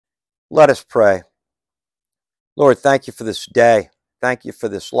Let us pray. Lord, thank you for this day. Thank you for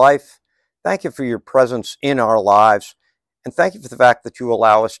this life. Thank you for your presence in our lives. And thank you for the fact that you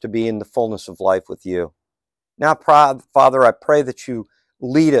allow us to be in the fullness of life with you. Now, Father, I pray that you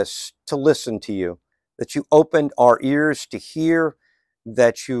lead us to listen to you, that you opened our ears to hear,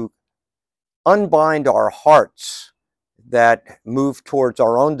 that you unbind our hearts that move towards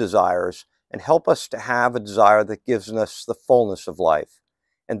our own desires and help us to have a desire that gives us the fullness of life.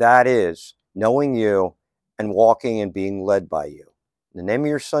 And that is knowing you and walking and being led by you. In the name of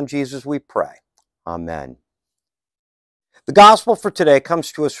your Son, Jesus, we pray. Amen. The gospel for today comes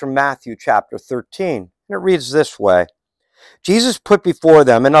to us from Matthew chapter 13, and it reads this way. Jesus put before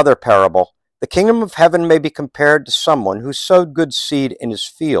them another parable. The kingdom of heaven may be compared to someone who sowed good seed in his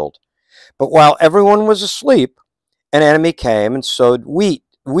field. But while everyone was asleep, an enemy came and sowed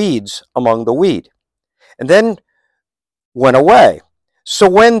weeds among the wheat, and then went away. So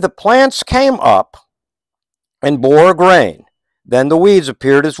when the plants came up and bore grain, then the weeds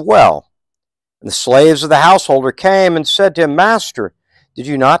appeared as well. And the slaves of the householder came and said to him, Master, did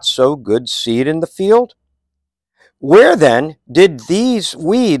you not sow good seed in the field? Where then did these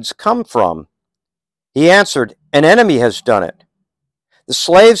weeds come from? He answered, An enemy has done it. The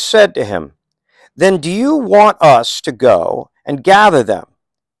slaves said to him, Then do you want us to go and gather them?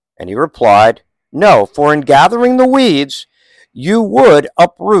 And he replied, No, for in gathering the weeds, you would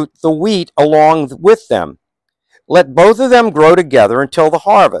uproot the wheat along with them. Let both of them grow together until the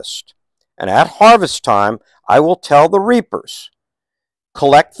harvest. And at harvest time, I will tell the reapers,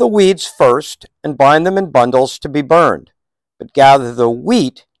 Collect the weeds first and bind them in bundles to be burned, but gather the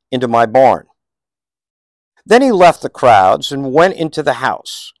wheat into my barn. Then he left the crowds and went into the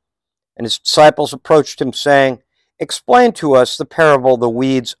house. And his disciples approached him, saying, Explain to us the parable of the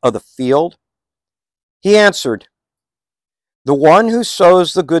weeds of the field. He answered, The one who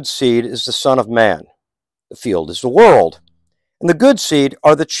sows the good seed is the Son of Man. The field is the world, and the good seed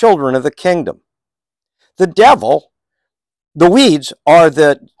are the children of the kingdom. The weeds are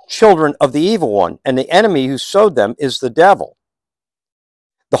the children of the evil one, and the enemy who sowed them is the devil.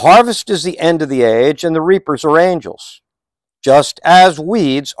 The harvest is the end of the age, and the reapers are angels. Just as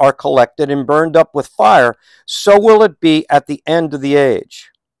weeds are collected and burned up with fire, so will it be at the end of the age.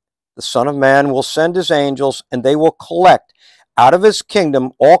 The Son of Man will send his angels, and they will collect out of his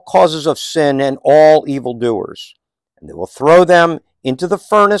kingdom all causes of sin and all evildoers, and they will throw them into the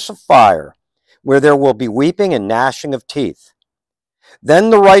furnace of fire, where there will be weeping and gnashing of teeth.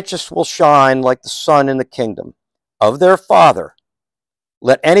 Then the righteous will shine like the sun in the kingdom of their Father.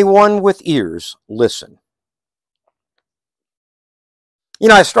 Let anyone with ears listen.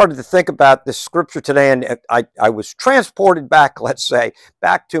 I started to think about this scripture today, and I was transported back, let's say,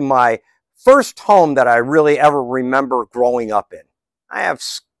 back to my first home that I really ever remember growing up in. I have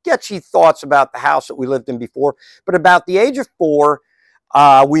sketchy thoughts about the house that we lived in before, but about the age of 4,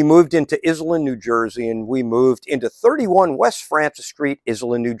 we moved into Iselin, New Jersey, and we moved into 31 West Francis Street,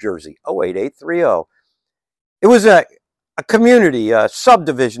 Iselin, New Jersey, 08830. It was a community, a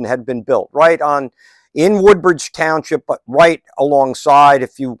subdivision had been built right in Woodbridge Township, but right alongside.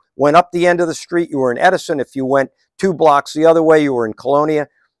 If you went up the end of the street, you were in Edison. If you went 2 blocks the other way, you were in Colonia.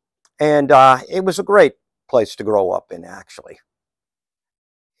 And it was a great place to grow up in, actually.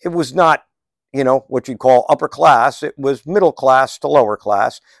 It was not, what you'd call upper class. It was middle class to lower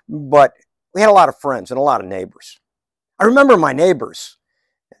class. But we had a lot of friends and a lot of neighbors. I remember my neighbors.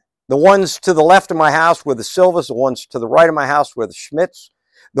 The ones to the left of my house were the Silvas. The ones to the right of my house were the Schmitz.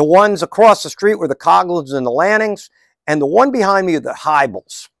 The ones across the street were the Coglins and the Lannings. And the one behind me, the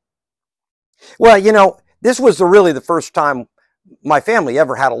Heibels. Well, this was really the first time my family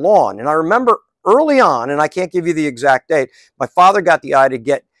ever had a lawn. And I remember early on, and I can't give you the exact date, my father got the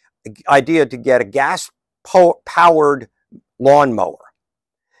idea to get a gas-powered lawnmower.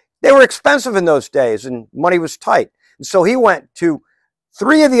 They were expensive in those days, and money was tight. And so he went to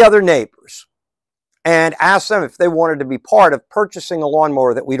 3 of the other neighbors and asked them if they wanted to be part of purchasing a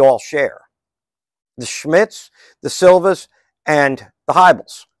lawnmower that we'd all share. The Schmitz, the Silvas, and the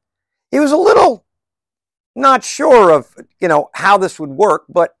Heibels. He was a little not sure of, how this would work,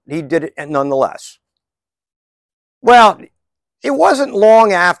 but he did it nonetheless. Well, it wasn't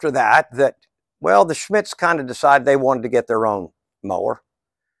long after that, the Schmitz kind of decided they wanted to get their own mower.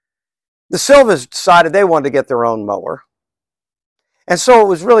 The Silvas decided they wanted to get their own mower. And so it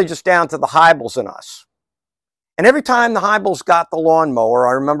was really just down to the Heibels and us. And every time the Heibels got the lawnmower,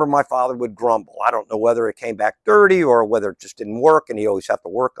 I remember my father would grumble. I don't know whether it came back dirty or whether it just didn't work and he always had to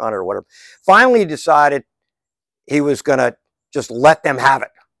work on it or whatever. Finally, he decided he was going to just let them have it.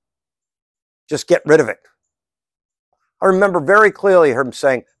 Just get rid of it. I remember very clearly him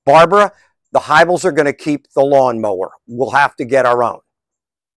saying, Barbara, the Heibels are going to keep the lawnmower. We'll have to get our own.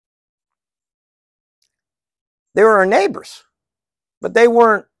 They were our neighbors, but they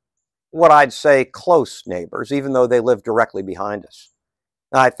weren't what I'd say close neighbors, even though they lived directly behind us.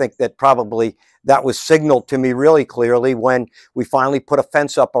 And I think that probably that was signaled to me really clearly when we finally put a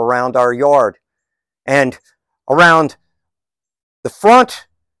fence up around our yard. And around the front,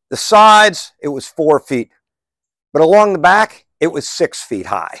 the sides, it was 4 feet. But along the back, it was 6 feet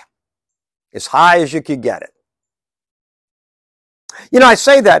high. As high as you could get it. You know, I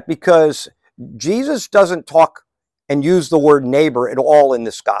say that because Jesus doesn't talk and use the word neighbor at all in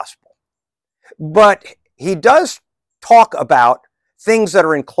this gospel. But he does talk about things that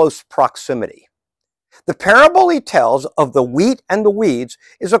are in close proximity. The parable he tells of the wheat and the weeds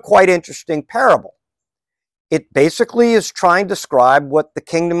is a quite interesting parable. It basically is trying to describe what the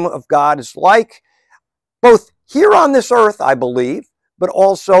kingdom of God is like, both here on this earth, I believe, but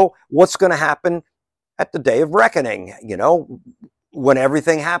also what's going to happen at the day of reckoning, you know, when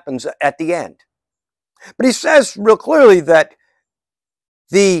everything happens at the end. But he says real clearly that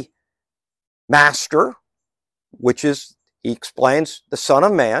the master, which is, he explains, the Son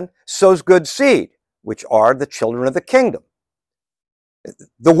of Man, sows good seed, which are the children of the kingdom.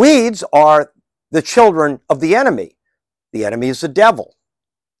 The weeds are the children of the enemy. The enemy is the devil.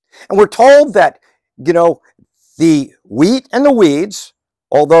 And we're told that, you know, the wheat and the weeds,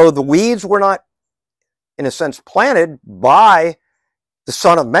 although the weeds were not, in a sense, planted by the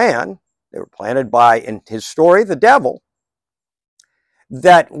Son of Man, they were planted by, in his story, the devil,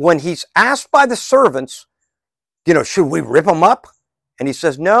 that when he's asked by the servants, you know, should we rip them up? And he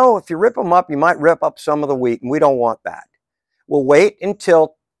says, no, if you rip them up, you might rip up some of the wheat, and we don't want that. We'll wait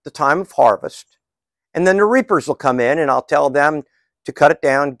until the time of harvest, and then the reapers will come in, and I'll tell them to cut it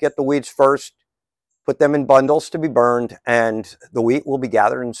down, get the weeds first, put them in bundles to be burned, and the wheat will be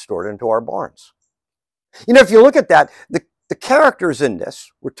gathered and stored into our barns. You know, if you look at that, the characters in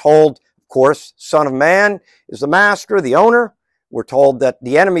this, we're told, of course, Son of Man is the master, the owner. We're told that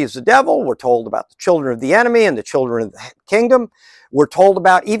the enemy is the devil. We're told about the children of the enemy and the children of the kingdom. We're told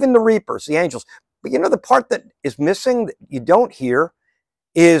about even the reapers, the angels. But you know, the part that is missing that you don't hear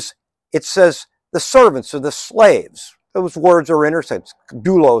is it says the servants or the slaves. Those words are intersected,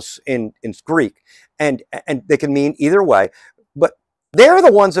 doulos in Greek, and they can mean either way. But they're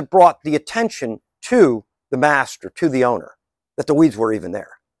the ones that brought the attention to the master, to the owner, that the weeds were even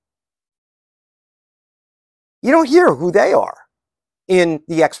there. You don't hear who they are in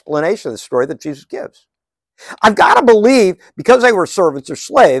the explanation of the story that Jesus gives. I've got to believe, because they were servants or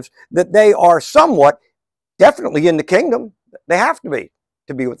slaves, that they are somewhat definitely in the kingdom. They have to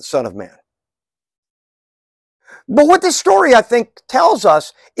be with the Son of Man. But what this story, I think, tells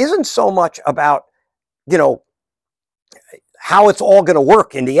us isn't so much about, you know, how it's all going to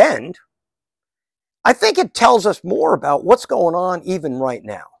work in the end. I think it tells us more about what's going on even right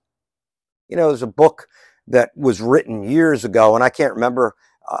now. You know, there's a book that was written years ago, and I can't remember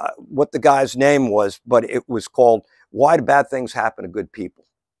what the guy's name was, but it was called Why Do Bad Things Happen to Good People?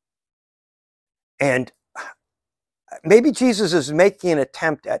 And maybe Jesus is making an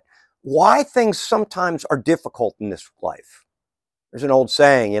attempt at why things sometimes are difficult in this life. There's an old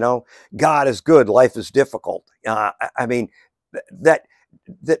saying, you know, God is good, life is difficult. I mean, that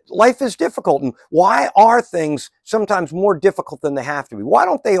life is difficult. And why are things sometimes more difficult than they have to be? Why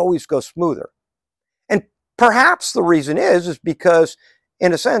don't they always go smoother? And perhaps the reason is because,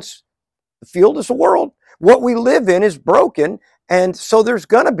 in a sense, the field is the world. What we live in is broken. And so there's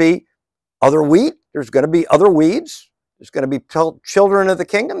going to be other wheat. There's going to be other weeds. There's going to be children of the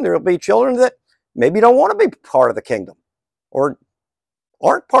kingdom. There will be children that maybe don't want to be part of the kingdom or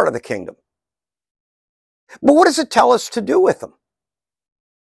aren't part of the kingdom. But what does it tell us to do with them?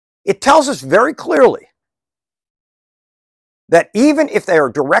 It tells us very clearly that even if they are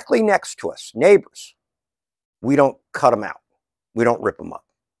directly next to us, neighbors, we don't cut them out. We don't rip them up.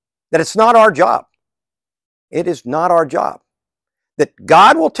 That it's not our job. It is not our job. That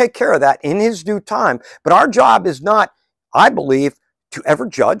God will take care of that in his due time. But our job is not, I believe, to ever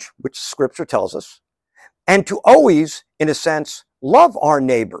judge, which Scripture tells us, and to always, in a sense, love our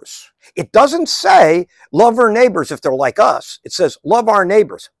neighbors. It doesn't say love our neighbors if they're like us. It says love our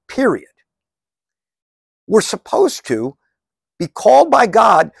neighbors, period. We're supposed to be called by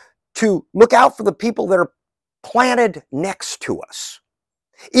God to look out for the people that are planted next to us,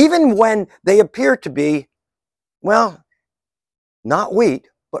 even when they appear to be, well, not wheat,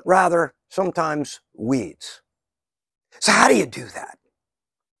 but rather sometimes weeds. So how do you do that?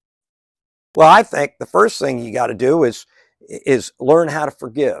 Well, I think the first thing you got to do is learn how to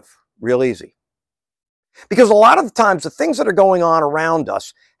forgive. Real easy. Because a lot of the times the things that are going on around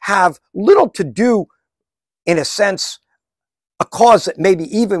us have little to do, in a sense, a cause that maybe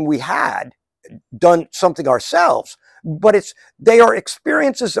even we had done something ourselves, but they are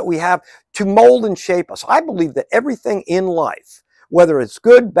experiences that we have to mold and shape us. I believe that everything in life, whether it's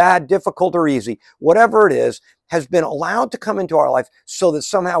good, bad, difficult, or easy, whatever it is, has been allowed to come into our life so that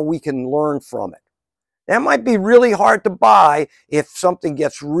somehow we can learn from it. That might be really hard to buy if something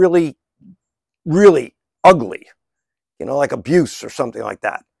gets really, really ugly, like abuse or something like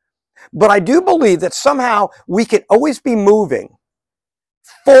that. But I do believe that somehow we can always be moving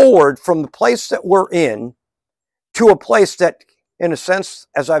forward from the place that we're in to a place that, in a sense,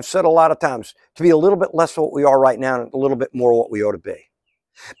 as I've said a lot of times, to be a little bit less what we are right now and a little bit more what we ought to be.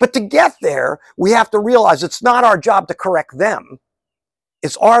 But to get there, we have to realize it's not our job to correct them.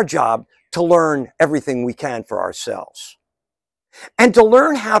 It's our job to learn everything we can for ourselves and to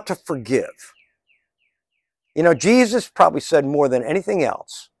learn how to forgive. Jesus probably said more than anything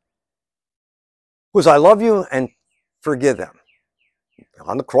else was, I love you and forgive them.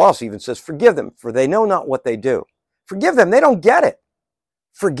 On the cross, he even says, forgive them, for they know not what they do. Forgive them. They don't get it.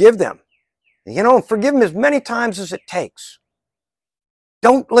 Forgive them. Forgive them as many times as it takes.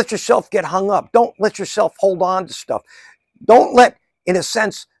 Don't let yourself get hung up. Don't let yourself hold on to stuff. Don't let, in a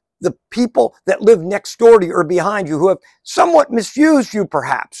sense, the people that live next door to you or behind you who have somewhat misused you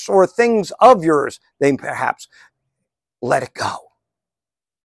perhaps, or things of yours, they perhaps, let it go.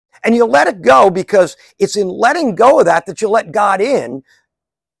 And you let it go because it's in letting go of that you let God in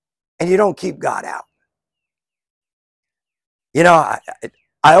and you don't keep God out.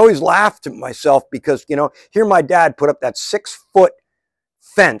 I always laughed at myself because, here my dad put up that 6-foot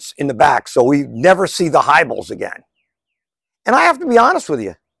fence in the back so we never see the Hybels again. And I have to be honest with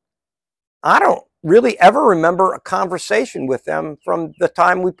you, I don't really ever remember a conversation with them from the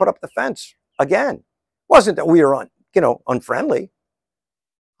time we put up the fence again. It wasn't that we were unfriendly,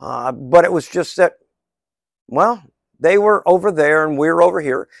 but it was just that, well, they were over there and we were over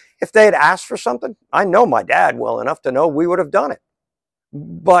here. If they had asked for something, I know my dad well enough to know we would have done it.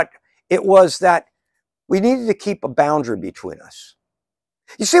 But it was that we needed to keep a boundary between us.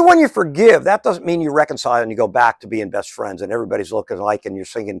 You see, when you forgive, that doesn't mean you reconcile and you go back to being best friends and everybody's looking alike and you're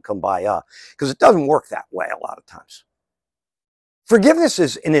singing Kumbaya, because it doesn't work that way a lot of times. Forgiveness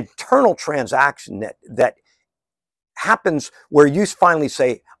is an internal transaction that happens where you finally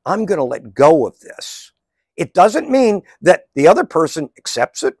say, I'm going to let go of this. It doesn't mean that the other person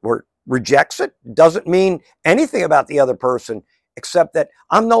accepts it or rejects it. It doesn't mean anything about the other person except that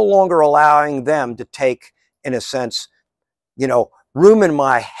I'm no longer allowing them to take, in a sense, room in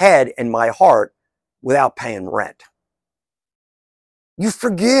my head and my heart without paying rent. You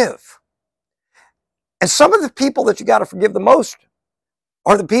forgive. And some of the people that you got to forgive the most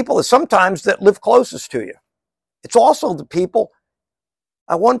are the people that sometimes that live closest to you. It's also the people,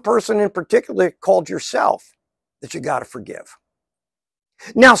 one person in particular called yourself, that you got to forgive.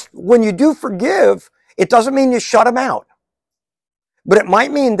 Now, when you do forgive, it doesn't mean you shut them out, but it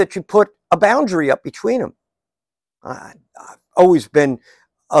might mean that you put a boundary up between them. I've always been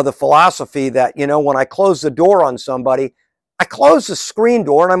of the philosophy that, when I close the door on somebody, I close the screen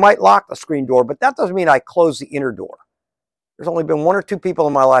door and I might lock the screen door, but that doesn't mean I close the inner door. There's only been 1 or 2 people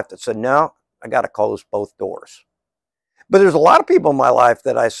in my life that said, no, I got to close both doors. But there's a lot of people in my life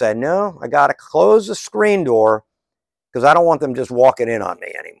that I said, no, I got to close the screen door because I don't want them just walking in on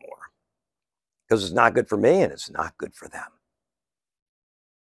me anymore, because it's not good for me and it's not good for them.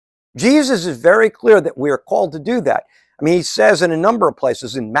 Jesus is very clear that we are called to do that. I mean, he says in a number of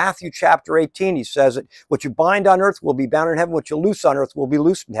places, in Matthew chapter 18, he says that what you bind on earth will be bound in heaven, what you loose on earth will be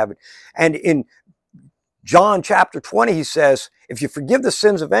loosed in heaven. And in John chapter 20, he says, if you forgive the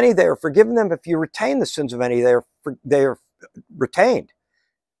sins of any, they are forgiven them. If you retain the sins of any, they are retained.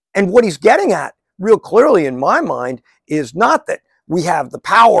 And what he's getting at real clearly in my mind is not that we have the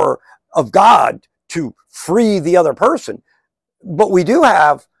power of God to free the other person, but we do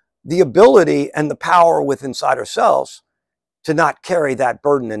have the ability and the power within inside ourselves to not carry that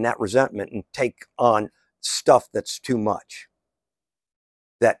burden and that resentment and take on stuff that's too much,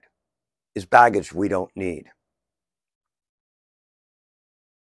 that is baggage we don't need.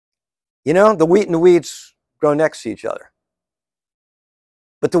 The wheat and the weeds grow next to each other.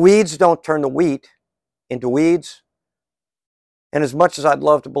 But the weeds don't turn the wheat into weeds. And as much as I'd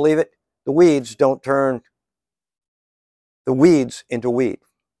love to believe it, the weeds don't turn the weeds into wheat.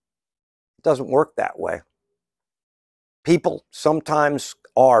 It doesn't work that way. People sometimes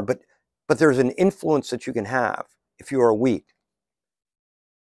are, but there's an influence that you can have if you are a wheat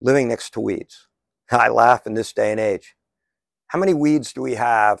living next to weeds. I laugh in this day and age. How many weeds do we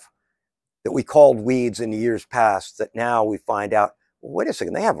have that we called weeds in the years past that now we find out, well, wait a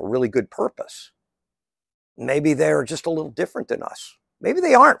second, they have a really good purpose. Maybe they're just a little different than us. Maybe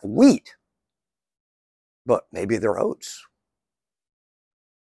they aren't wheat, but maybe they're oats.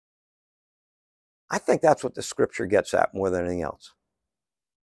 I think that's what the scripture gets at more than anything else.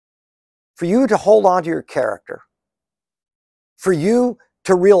 For you to hold on to your character, for you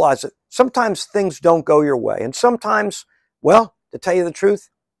to realize that sometimes things don't go your way, and sometimes, well, to tell you the truth,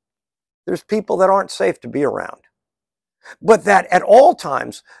 there's people that aren't safe to be around. But that at all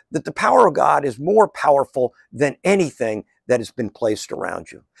times, that the power of God is more powerful than anything that has been placed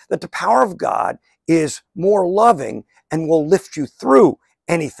around you. That the power of God is more loving and will lift you through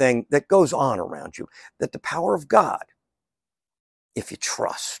anything that goes on around you. That the power of God, if you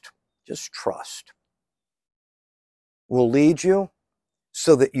trust, just trust, will lead you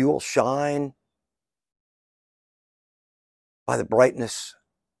so that you will shine by the brightness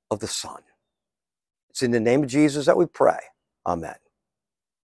of the sun. It's in the name of Jesus that we pray. Amen.